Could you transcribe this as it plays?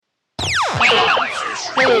Sean's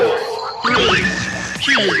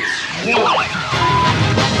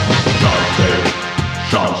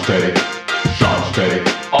take.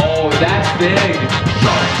 Oh, that's big.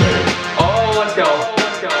 Sean's take. Oh, let's go.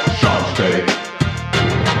 Sean's take.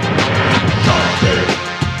 Sean's take.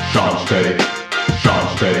 Sean's take.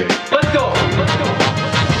 Sean's take. Let's go.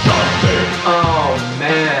 Sean's take. Oh,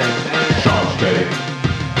 man. Sean's take.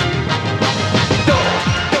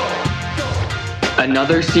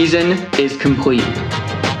 Another season is complete.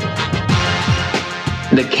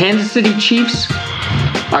 The Kansas City Chiefs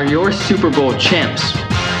are your Super Bowl champs.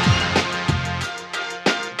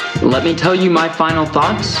 Let me tell you my final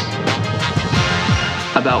thoughts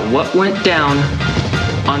about what went down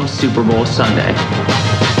on Super Bowl Sunday.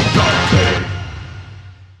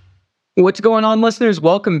 What's going on, listeners?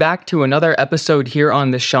 Welcome back to another episode here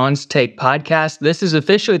on the Sean's Take podcast. This is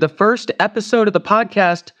officially the first episode of the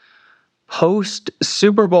podcast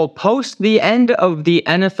post-Super Bowl, post the end of the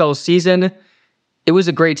NFL season. It was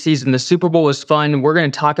a great season. The Super Bowl was fun. We're going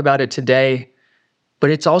to talk about it today, but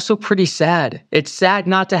it's also pretty sad. It's sad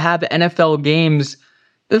not to have NFL games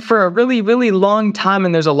for a really, really long time,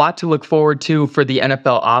 and there's a lot to look forward to for the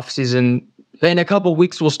NFL offseason. In a couple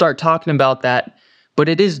weeks, we'll start talking about that, but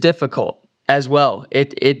it is difficult as well.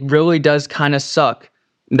 It really does kind of suck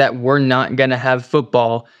that we're not going to have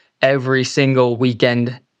football every single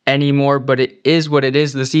weekend anymore, but it is what it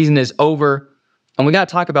is. The season is over, and we got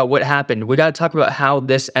to talk about what happened. We got to talk about how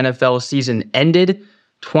this NFL season ended.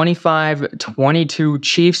 25-22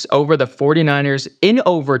 Chiefs over the 49ers in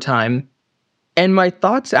overtime. And my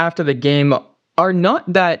thoughts after the game are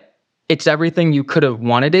not that it's everything you could have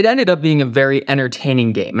wanted. It ended up being a very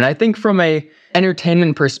entertaining game. And I think from a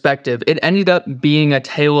entertainment perspective, it ended up being a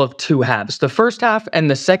tale of two halves. The first half and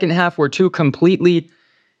the second half were two completely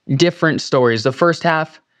different stories. The first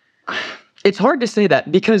half, it's hard to say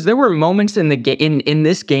that because there were moments in the in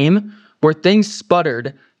this game where things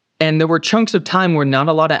sputtered and there were chunks of time where not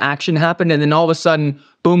a lot of action happened, and then all of a sudden,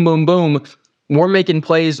 boom, boom, boom, we're making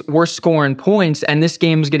plays, we're scoring points, and this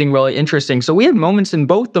game's getting really interesting. So we had moments in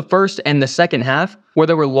both the first and the second half where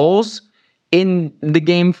there were lulls in the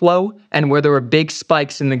game flow and where there were big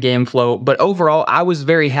spikes in the game flow. But overall, I was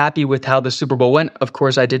very happy with how the Super Bowl went. Of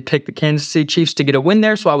course, I did pick the Kansas City Chiefs to get a win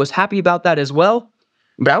there, so I was happy about that as well.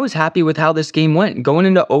 But I was happy with how this game went. Going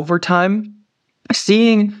into overtime,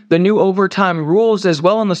 seeing the new overtime rules as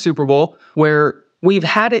well in the Super Bowl, where we've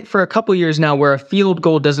had it for a couple years now where a field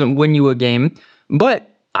goal doesn't win you a game.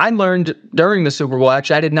 But I learned during the Super Bowl,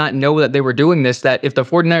 actually, I did not know that they were doing this, that if the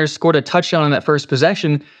 49ers scored a touchdown on that first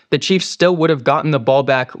possession, the Chiefs still would have gotten the ball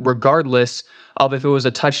back regardless of if it was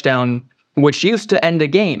a touchdown, which used to end a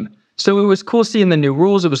game. So it was cool seeing the new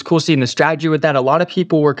rules. It was cool seeing the strategy with that. A lot of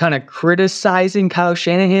people were kind of criticizing Kyle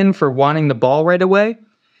Shanahan for wanting the ball right away.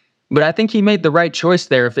 But I think he made the right choice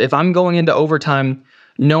there. If I'm going into overtime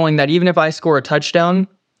knowing that even if I score a touchdown,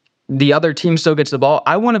 the other team still gets the ball,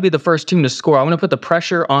 I want to be the first team to score. I want to put the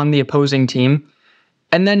pressure on the opposing team.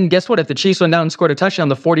 And then guess what? If the Chiefs went down and scored a touchdown,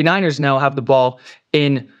 the 49ers now have the ball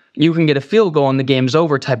in you can get a field goal and the game's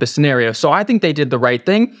over type of scenario. So I think they did the right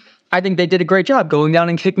thing. I think they did a great job going down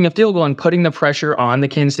and kicking a field goal and putting the pressure on the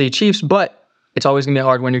Kansas City Chiefs. But it's always going to be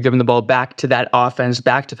hard when you're giving the ball back to that offense,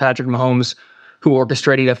 back to Patrick Mahomes, who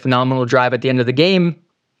orchestrated a phenomenal drive at the end of the game.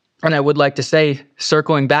 And I would like to say,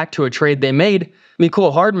 circling back to a trade they made,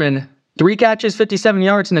 Mecole Hardman, 3 catches, 57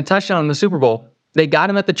 yards, and a touchdown in the Super Bowl. They got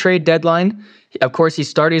him at the trade deadline. Of course, he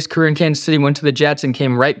started his career in Kansas City, went to the Jets, and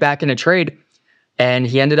came right back in a trade. And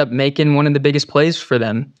he ended up making one of the biggest plays for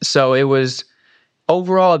them. So it was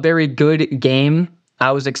overall a very good game.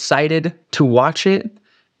 I was excited to watch it.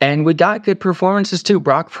 And we got good performances too.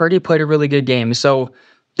 Brock Purdy played a really good game. So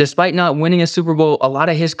despite not winning a Super Bowl, a lot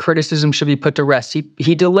of his criticism should be put to rest.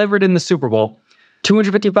 He delivered in the Super Bowl.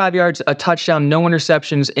 255 yards, a touchdown, no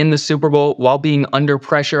interceptions in the Super Bowl while being under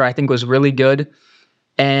pressure, I think was really good.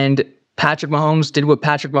 And Patrick Mahomes did what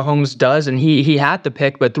Patrick Mahomes does, and he had the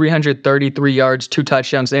pick, but 333 yards, 2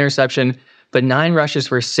 touchdowns, an interception, but 9 rushes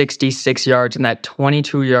for 66 yards, and that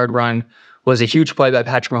 22-yard run was a huge play by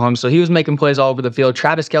Patrick Mahomes. So he was making plays all over the field.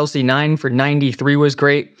 Travis Kelce, 9 for 93 was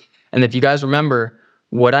great. And if you guys remember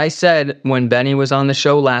what I said when Benny was on the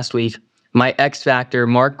show last week, my X Factor,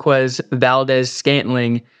 Marquez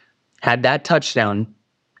Valdes-Scantling, had that touchdown.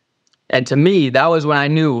 And to me, that was when I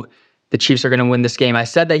knew the Chiefs are going to win this game. I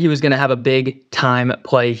said that he was going to have a big-time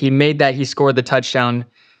play. He made that. He scored the touchdown.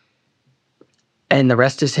 And the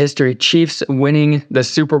rest is history. Chiefs winning the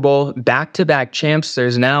Super Bowl, back-to-back champs.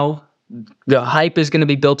 There's now, the hype is going to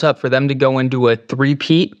be built up for them to go into a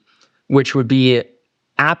three-peat, which would be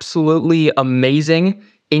absolutely amazing,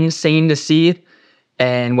 insane to see.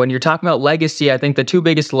 And when you're talking about legacy, I think the two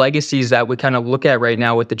biggest legacies that we kind of look at right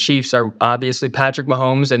now with the Chiefs are obviously Patrick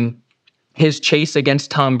Mahomes and his chase against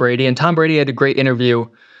Tom Brady. And Tom Brady had a great interview.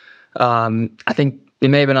 I think it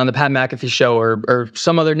may have been on the Pat McAfee show or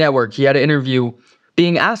some other network. He had an interview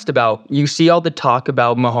being asked about, you see all the talk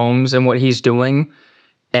about Mahomes and what he's doing,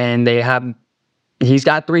 and he's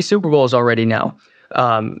got 3 Super Bowls already now.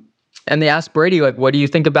 And they asked Brady, like, what do you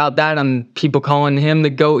think about that? And people calling him the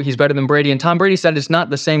GOAT, he's better than Brady. And Tom Brady said it's not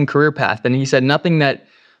the same career path. And he said nothing that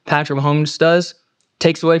Patrick Mahomes does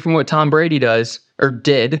takes away from what Tom Brady does or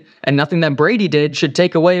did, and nothing that Brady did should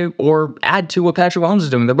take away or add to what Patrick Mahomes is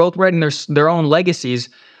doing. They're both writing their own legacies.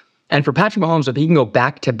 And for Patrick Mahomes, if he can go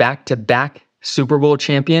back to back to back Super Bowl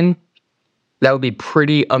champion, that would be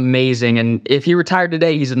pretty amazing. And if he retired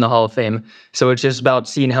today, he's in the Hall of Fame. So it's just about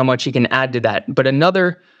seeing how much he can add to that. But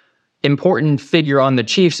another important figure on the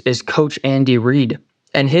Chiefs is Coach Andy Reid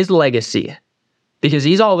and his legacy, because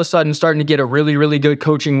he's all of a sudden starting to get a really, really good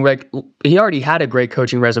coaching. He already had a great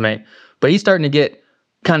coaching resume, but he's starting to get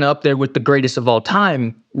kind of up there with the greatest of all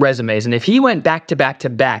time resumes. And if he went back to back to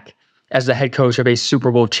back as the head coach of a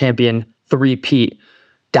Super Bowl champion three-peat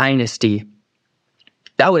dynasty,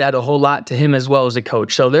 that would add a whole lot to him as well as a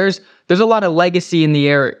coach. So there's a lot of legacy in the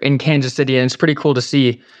air in Kansas City, and it's pretty cool to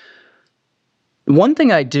see. One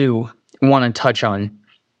thing I do want to touch on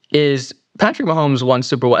is Patrick Mahomes won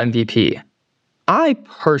Super Bowl MVP. I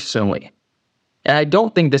personally, and I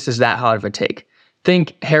don't think this is that hard of a take,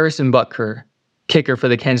 think Harrison Butker, kicker for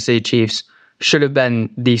the Kansas City Chiefs, should have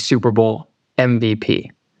been the Super Bowl MVP.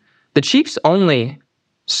 The Chiefs only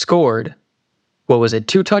scored,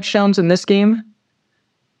 2 touchdowns in this game?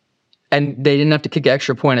 And they didn't have to kick an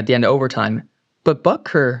extra point at the end of overtime. But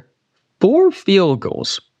Butker, 4 field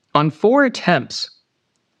goals on 4 attempts,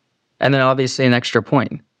 and then obviously an extra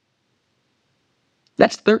point.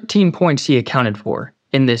 That's 13 points he accounted for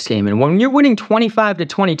in this game. And when you're winning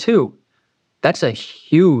 25-22, that's a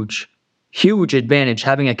huge, huge advantage,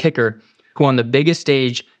 having a kicker who on the biggest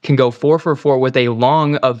stage can go 4 for 4 with a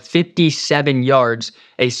long of 57 yards,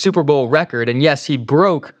 a Super Bowl record. And yes, he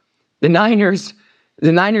broke the Niners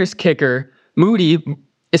kicker, Moody,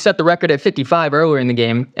 set the record at 55 earlier in the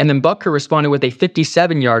game, and then Butker responded with a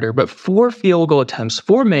 57-yarder, but 4 field goal attempts,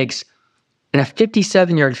 4 makes, and a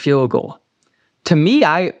 57-yard field goal. To me,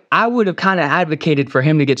 I would have kind of advocated for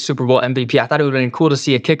him to get Super Bowl MVP. I thought it would have been cool to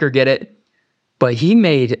see a kicker get it, but he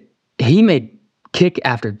made kick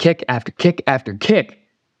after kick after kick after kick,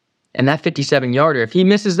 and that 57-yarder, if he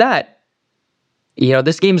misses that,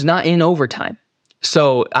 this game's not in overtime.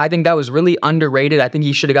 So I think that was really underrated. I think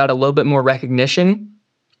he should have got a little bit more recognition.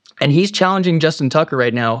 And he's challenging Justin Tucker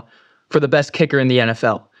right now for the best kicker in the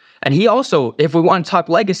NFL. And he also, if we want to talk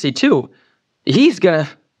legacy too, he's going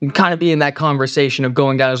to kind of be in that conversation of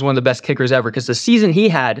going down as one of the best kickers ever, because the season he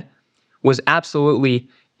had was absolutely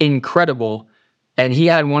incredible. And he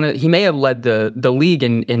may have led the league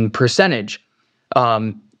in percentage.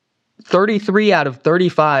 33 out of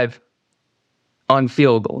 35 on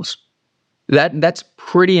field goals. That's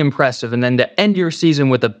pretty impressive. And then to end your season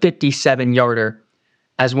with a 57-yarder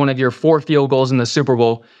as one of your 4 field goals in the Super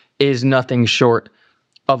Bowl is nothing short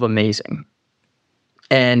of amazing.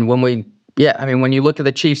 And when you look at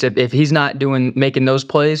the Chiefs, if he's not making those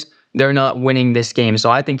plays, they're not winning this game.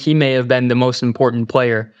 So I think he may have been the most important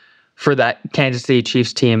player for that Kansas City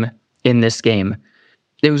Chiefs team in this game.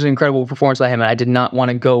 It was an incredible performance by him, and I did not want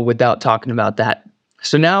to go without talking about that.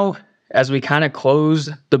 So now, as we kind of close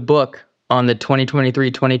the book on the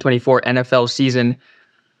 2023-2024 NFL season,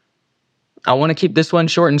 I want to keep this one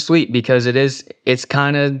short and sweet, because it's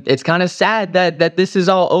kind of sad that this is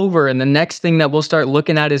all over, and the next thing that we'll start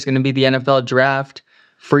looking at is going to be the NFL draft,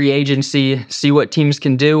 free agency, see what teams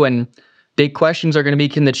can do, and big questions are going to be,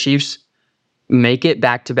 can the Chiefs make it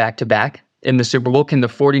back to back to back in the Super Bowl? Can the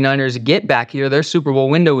 49ers get back here? Their Super Bowl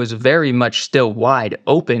window is very much still wide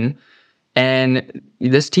open, and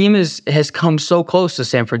this team has come so close to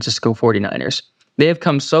San Francisco 49ers. They have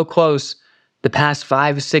come so close the past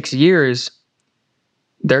 5-6 years.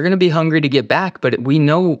 They're going to be hungry to get back, but we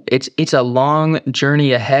know it's a long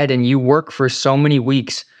journey ahead, and you work for so many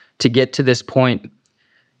weeks to get to this point,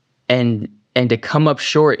 and to come up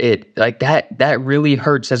short, that really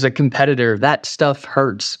hurts as a competitor. That stuff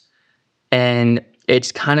hurts. And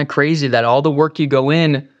it's kind of crazy that all the work you go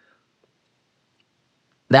in,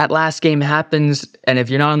 that last game happens, and if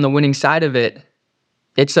you're not on the winning side of it,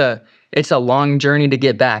 it's a long journey to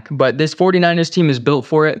get back. But this 49ers team is built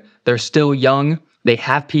for it. They're still young. They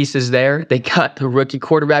have pieces there. They got the rookie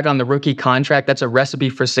quarterback on the rookie contract. That's a recipe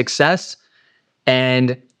for success.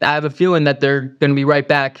 And I have a feeling that they're going to be right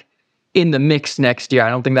back in the mix next year. I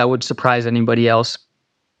don't think that would surprise anybody else.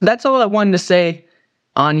 that's all I wanted to say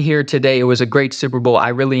on here today. It was a great Super Bowl. I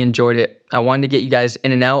really enjoyed it. I wanted to get you guys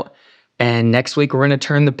in and out. And next week, we're going to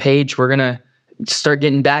turn the page. We're going to start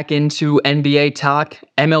getting back into NBA talk.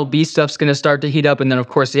 MLB stuff's going to start to heat up. And then, of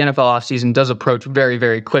course, the NFL offseason does approach very,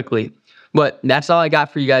 very quickly. But that's all I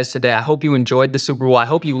got for you guys today. I hope you enjoyed the Super Bowl. I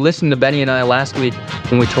hope you listened to Benny and I last week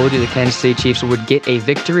when we told you the Kansas City Chiefs would get a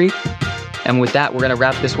victory. And with that, we're going to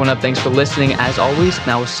wrap this one up. Thanks for listening, as always.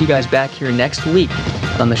 And I will see you guys back here next week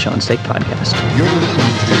on the Sean Stake Podcast. You're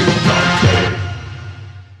listening to Sean Stake.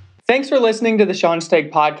 Thanks for listening to the Sean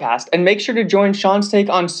Stake Podcast. And make sure to join Sean Stake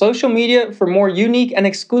on social media for more unique and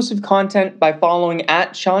exclusive content by following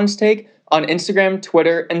 @Sean Stake on Instagram,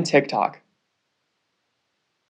 Twitter, and TikTok.